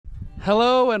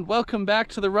Hello and welcome back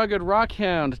to the Rugged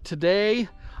Rockhound. Today,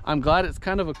 I'm glad it's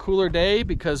kind of a cooler day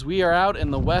because we are out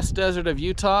in the West Desert of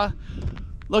Utah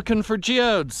looking for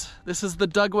geodes. This is the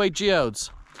Dugway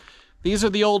geodes. These are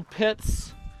the old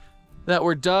pits that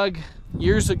were dug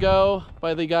years ago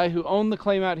by the guy who owned the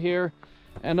claim out here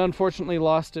and unfortunately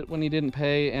lost it when he didn't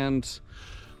pay, and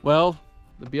well,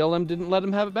 the BLM didn't let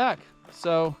him have it back.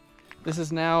 So this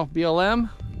is now BLM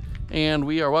and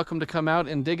we are welcome to come out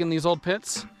and dig in these old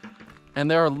pits. And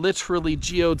there are literally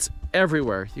geodes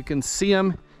everywhere. You can see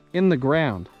them in the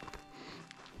ground.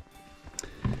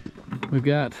 We've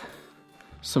got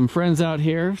some friends out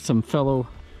here, some fellow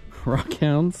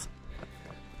rockhounds.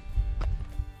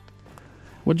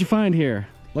 What'd you find here?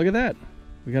 Look at that.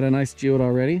 We got a nice geode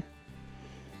already.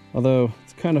 Although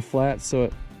it's kind of flat, so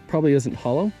it probably isn't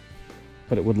hollow,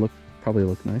 but it would probably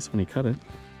look nice when you cut it,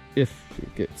 if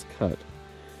it gets cut.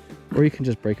 Or you can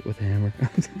just break it with a hammer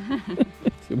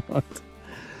if you want.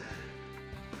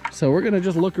 So we're gonna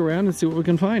just look around and see what we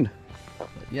can find. But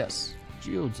yes,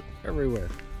 geodes everywhere.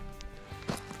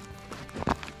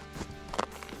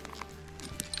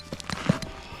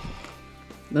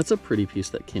 That's a pretty piece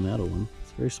that came out of one.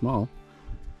 It's very small.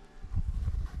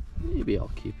 Maybe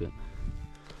I'll keep it.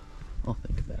 I'll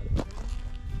think about it.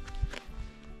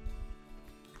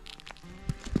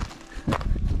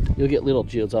 You'll get little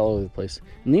geodes all over the place.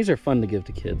 And these are fun to give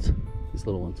to kids, these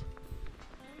little ones.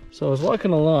 So I was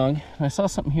walking along and I saw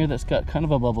something here that's got kind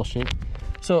of a bubble shape.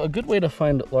 So a good way to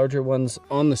find larger ones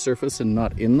on the surface and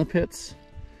not in the pits.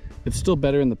 It's still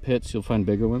better in the pits, you'll find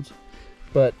bigger ones.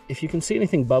 But if you can see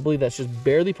anything bubbly that's just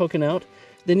barely poking out,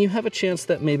 then you have a chance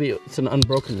that maybe it's an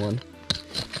unbroken one.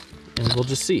 And we'll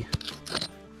just see.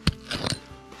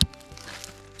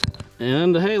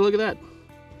 And hey, look at that.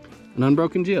 An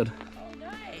unbroken geode.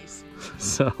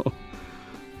 So,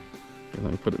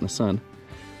 let me put it in the sun.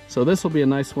 So this will be a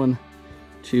nice one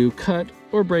to cut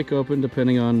or break open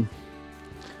depending on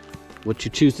what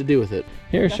you choose to do with it.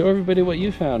 Here, show everybody what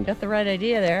you found. Got the right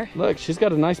idea there. Look, she's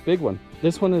got a nice big one.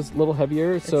 This one is a little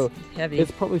heavier, so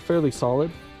it's probably fairly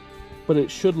solid, but it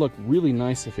should look really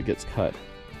nice if it gets cut.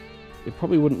 It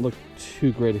probably wouldn't look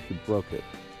too great if you broke it.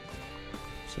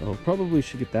 So probably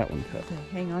should get that one cut. Okay,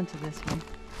 hang on to this one.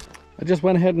 I just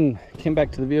went ahead and came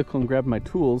back to the vehicle and grabbed my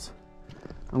tools.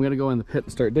 I'm gonna go in the pit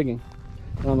and start digging.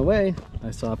 And on the way,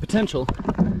 I saw a potential.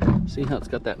 See how it's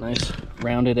got that nice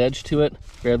rounded edge to it,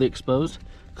 barely exposed.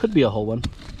 Could be a whole one.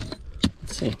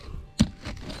 Let's see.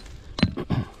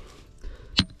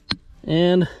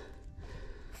 And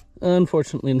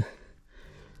unfortunately,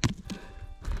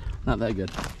 not that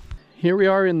good. Here we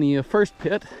are in the first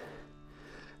pit.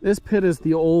 This pit is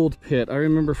the old pit. I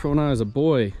remember from when I was a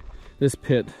boy, this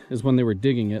pit is when they were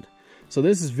digging it. So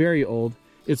this is very old.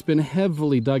 It's been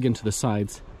heavily dug into the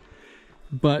sides,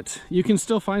 but you can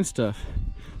still find stuff.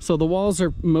 So the walls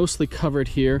are mostly covered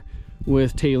here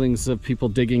with tailings of people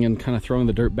digging and kind of throwing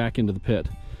the dirt back into the pit.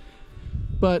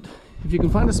 But if you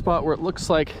can find a spot where it looks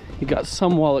like you got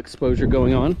some wall exposure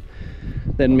going on,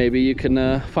 then maybe you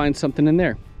can find something in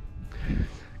there.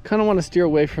 Kind of want to steer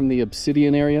away from the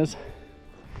obsidian areas.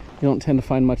 You don't tend to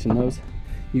find much in those.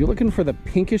 You're looking for the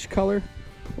pinkish color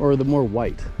or the more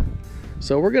white.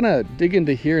 So we're gonna dig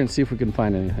into here and see if we can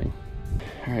find anything.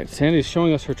 All right, Sandy's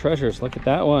showing us her treasures. Look at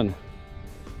that one.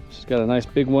 She's got a nice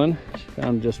big one. She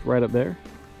found just right up there.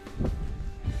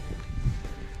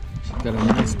 She's got a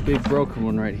nice big broken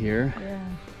one right here.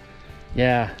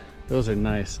 Yeah, those are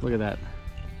nice. Look at that.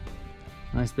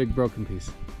 Nice big broken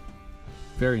piece.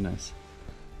 Very nice.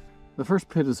 The first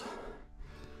pit is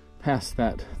past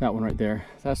that one right there.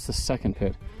 That's the second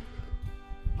pit.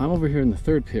 I'm over here in the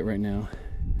third pit right now.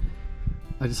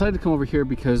 I decided to come over here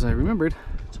because I remembered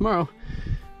tomorrow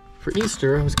for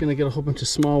Easter I was gonna get a whole bunch of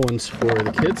small ones for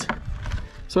the kids.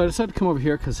 So I decided to come over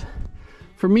here because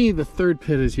for me the third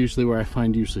pit is usually where I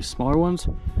find usually smaller ones,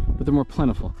 but they're more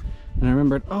plentiful. And I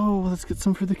remembered, oh, let's get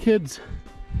some for the kids.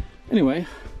 Anyway,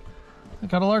 I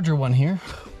got a larger one here.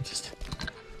 Just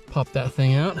pop that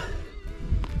thing out.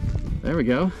 There we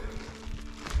go.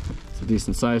 It's a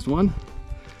decent sized one.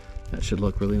 That should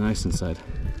look really nice inside.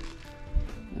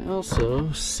 I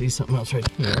also see something else right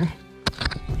here.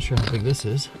 Not sure how big this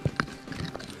is.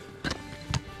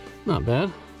 Not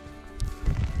bad.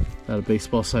 Got a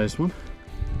baseball sized one.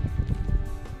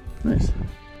 Nice.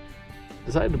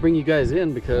 Decided to bring you guys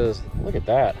in because look at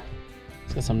that.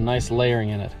 It's got some nice layering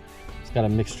in it. It's got a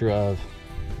mixture of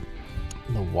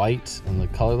the white and the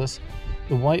colorless.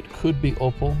 The white could be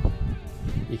opal.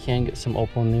 You can get some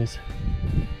opal in these.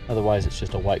 Otherwise it's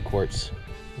just a white quartz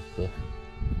with the,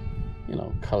 you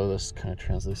know, colorless, kind of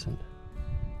translucent.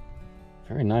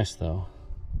 Very nice though.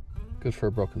 Good for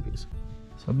a broken piece.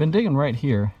 So I've been digging right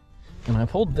here, and I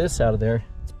pulled this out of there.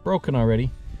 It's broken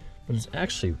already, but it's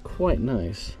actually quite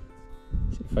nice.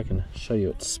 Let's see if I can show you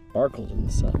it sparkled in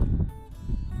the sun.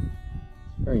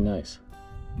 Very nice.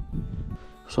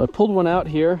 So I pulled one out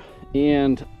here,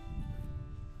 and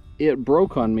it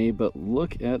broke on me, but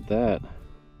look at that.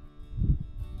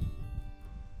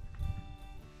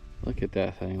 Look at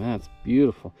that thing, that's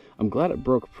beautiful. I'm glad it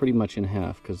broke pretty much in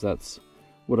half, because that's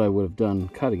what I would have done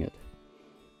cutting it.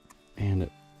 And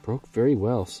it broke very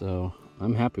well, so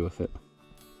I'm happy with it.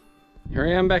 Here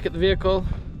I am back at the vehicle.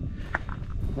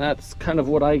 That's kind of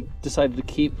what I decided to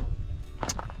keep.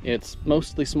 It's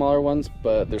mostly smaller ones,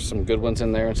 but there's some good ones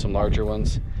in there and some larger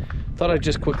ones. Thought I'd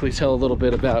just quickly tell a little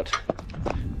bit about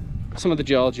some of the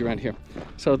geology around here.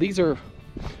 So these are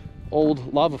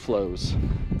old lava flows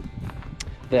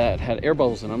that had air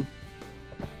bubbles in them,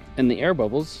 and the air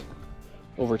bubbles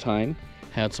over time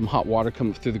had some hot water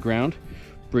come through the ground,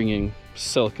 bringing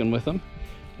silicon with them,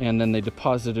 and then they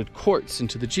deposited quartz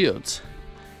into the geodes,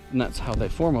 and that's how they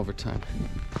form over time.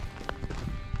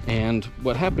 And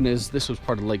what happened is, this was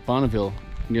part of Lake Bonneville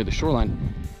near the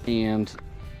shoreline, and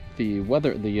the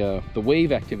weather, the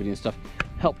wave activity and stuff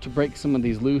helped to break some of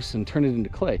these loose and turn it into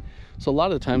clay. So a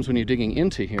lot of the times when you're digging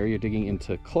into here, you're digging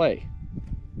into clay,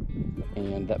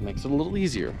 and that makes it a little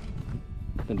easier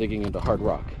than digging into hard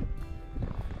rock.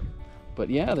 But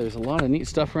yeah, there's a lot of neat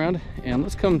stuff around, and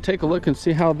let's come take a look and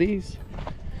see how these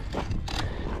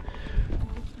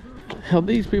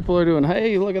people are doing.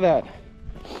 Hey, look at that.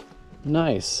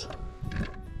 Nice.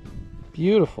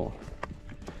 Beautiful.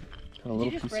 Did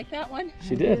you just break that one?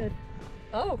 She did.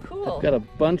 Oh, cool. I've got a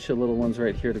bunch of little ones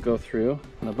right here to go through,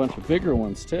 and a bunch of bigger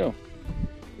ones too.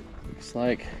 Looks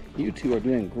like you two are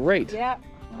doing great. Yeah,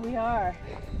 we are.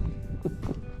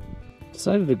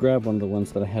 Decided to grab one of the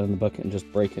ones that I had in the bucket and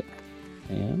just break it.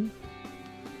 And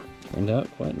turned out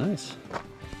quite nice.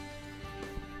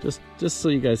 Just so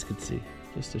you guys could see,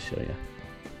 just to show you.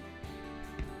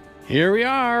 Here we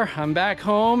are, I'm back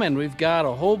home, and we've got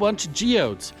a whole bunch of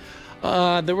geodes.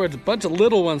 There were a bunch of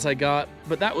little ones I got,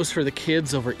 but that was for the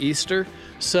kids over Easter,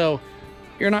 so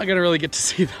you're not gonna really get to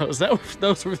see those.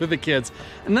 Those were for the kids,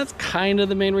 and that's kind of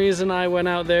the main reason I went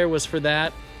out there, was for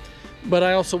that. But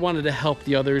I also wanted to help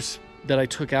the others that I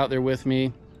took out there with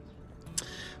me,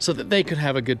 so that they could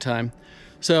have a good time.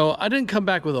 So I didn't come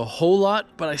back with a whole lot,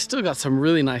 but I still got some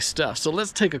really nice stuff. So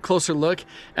let's take a closer look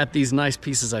at these nice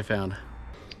pieces I found.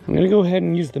 I'm gonna go ahead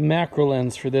and use the macro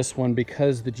lens for this one,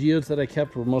 because the geodes that I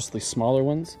kept were mostly smaller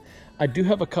ones. I do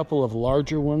have a couple of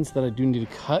larger ones that I do need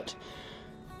to cut,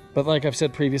 but like I've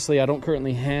said previously, I don't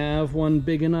currently have one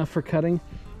big enough for cutting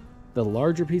the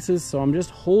larger pieces, so I'm just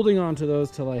holding on to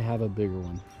those till I have a bigger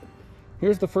one.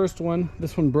 Here's the first one.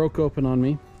 This one broke open on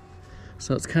me,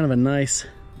 so it's kind of a nice,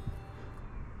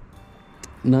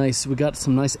 we got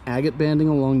some nice agate banding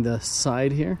along the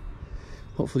side here.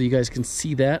 Hopefully you guys can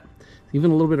see that. Even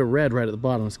a little bit of red right at the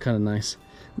bottom is kind of nice.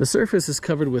 The surface is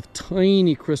covered with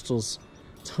tiny crystals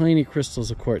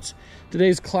of quartz.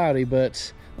 Today's cloudy,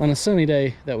 but on a sunny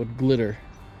day that would glitter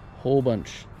a whole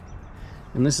bunch.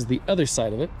 And this is the other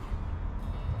side of it.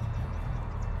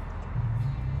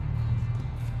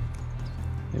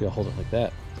 Maybe I'll hold it like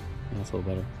that. Yeah, that's a little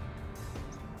better.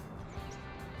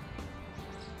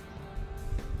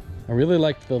 I really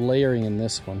liked the layering in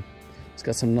this one. It's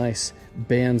got some nice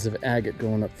bands of agate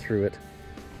going up through it.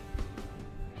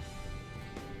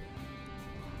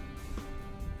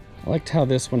 I liked how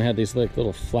this one had these like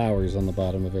little flowers on the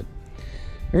bottom of it.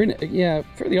 Yeah,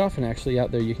 fairly often actually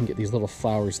out there you can get these little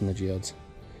flowers in the geodes.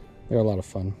 They're a lot of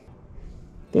fun.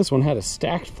 This one had a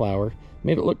stacked flower,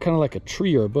 made it look kind of like a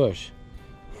tree or a bush.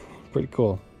 Pretty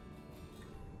cool.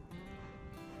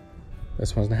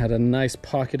 This one had a nice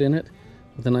pocket in it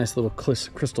with a nice little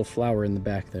crystal flower in the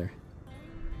back there.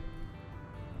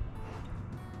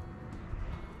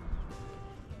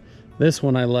 This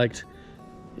one I liked.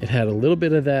 It had a little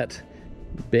bit of that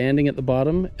banding at the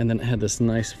bottom, and then it had this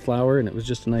nice flower, and it was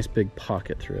just a nice big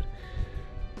pocket through it.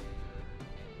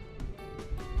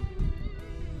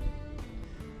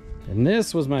 And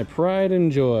this was my pride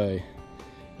and joy.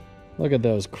 Look at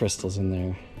those crystals in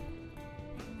there.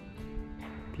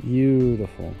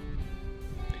 Beautiful.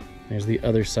 There's the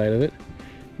other side of it.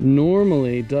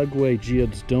 Normally, Dugway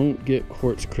geodes don't get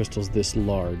quartz crystals this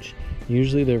large.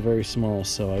 Usually they're very small,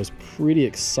 so I was pretty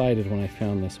excited when I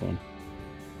found this one.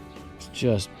 It's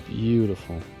just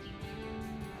beautiful.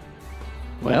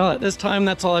 Well, at this time,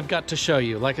 that's all I've got to show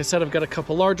you. Like I said, I've got a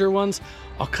couple larger ones.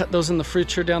 I'll cut those in the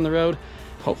future down the road.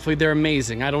 Hopefully they're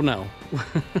amazing. I don't know.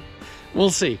 We'll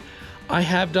see. I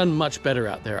have done much better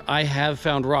out there. I have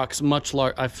found rocks much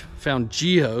larger. I've found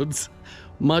geodes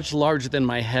much larger than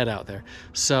my head out there.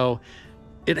 So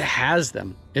it has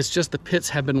them. It's just the pits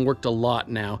have been worked a lot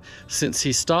now since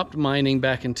he stopped mining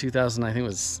back in 2000, I think it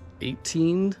was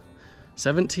 18,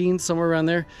 17, somewhere around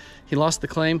there. He lost the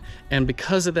claim, and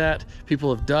because of that,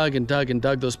 people have dug and dug and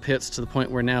dug those pits to the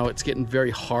point where now it's getting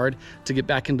very hard to get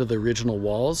back into the original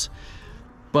walls.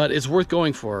 But it's worth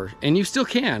going for, and you still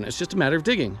can. It's just a matter of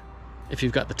digging. If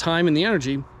you've got the time and the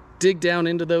energy, dig down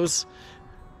into those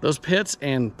pits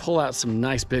and pull out some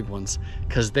nice big ones,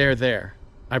 because they're there.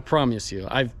 I promise you,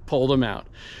 I've pulled them out.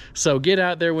 So get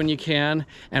out there when you can,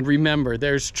 and remember,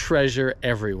 there's treasure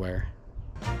everywhere.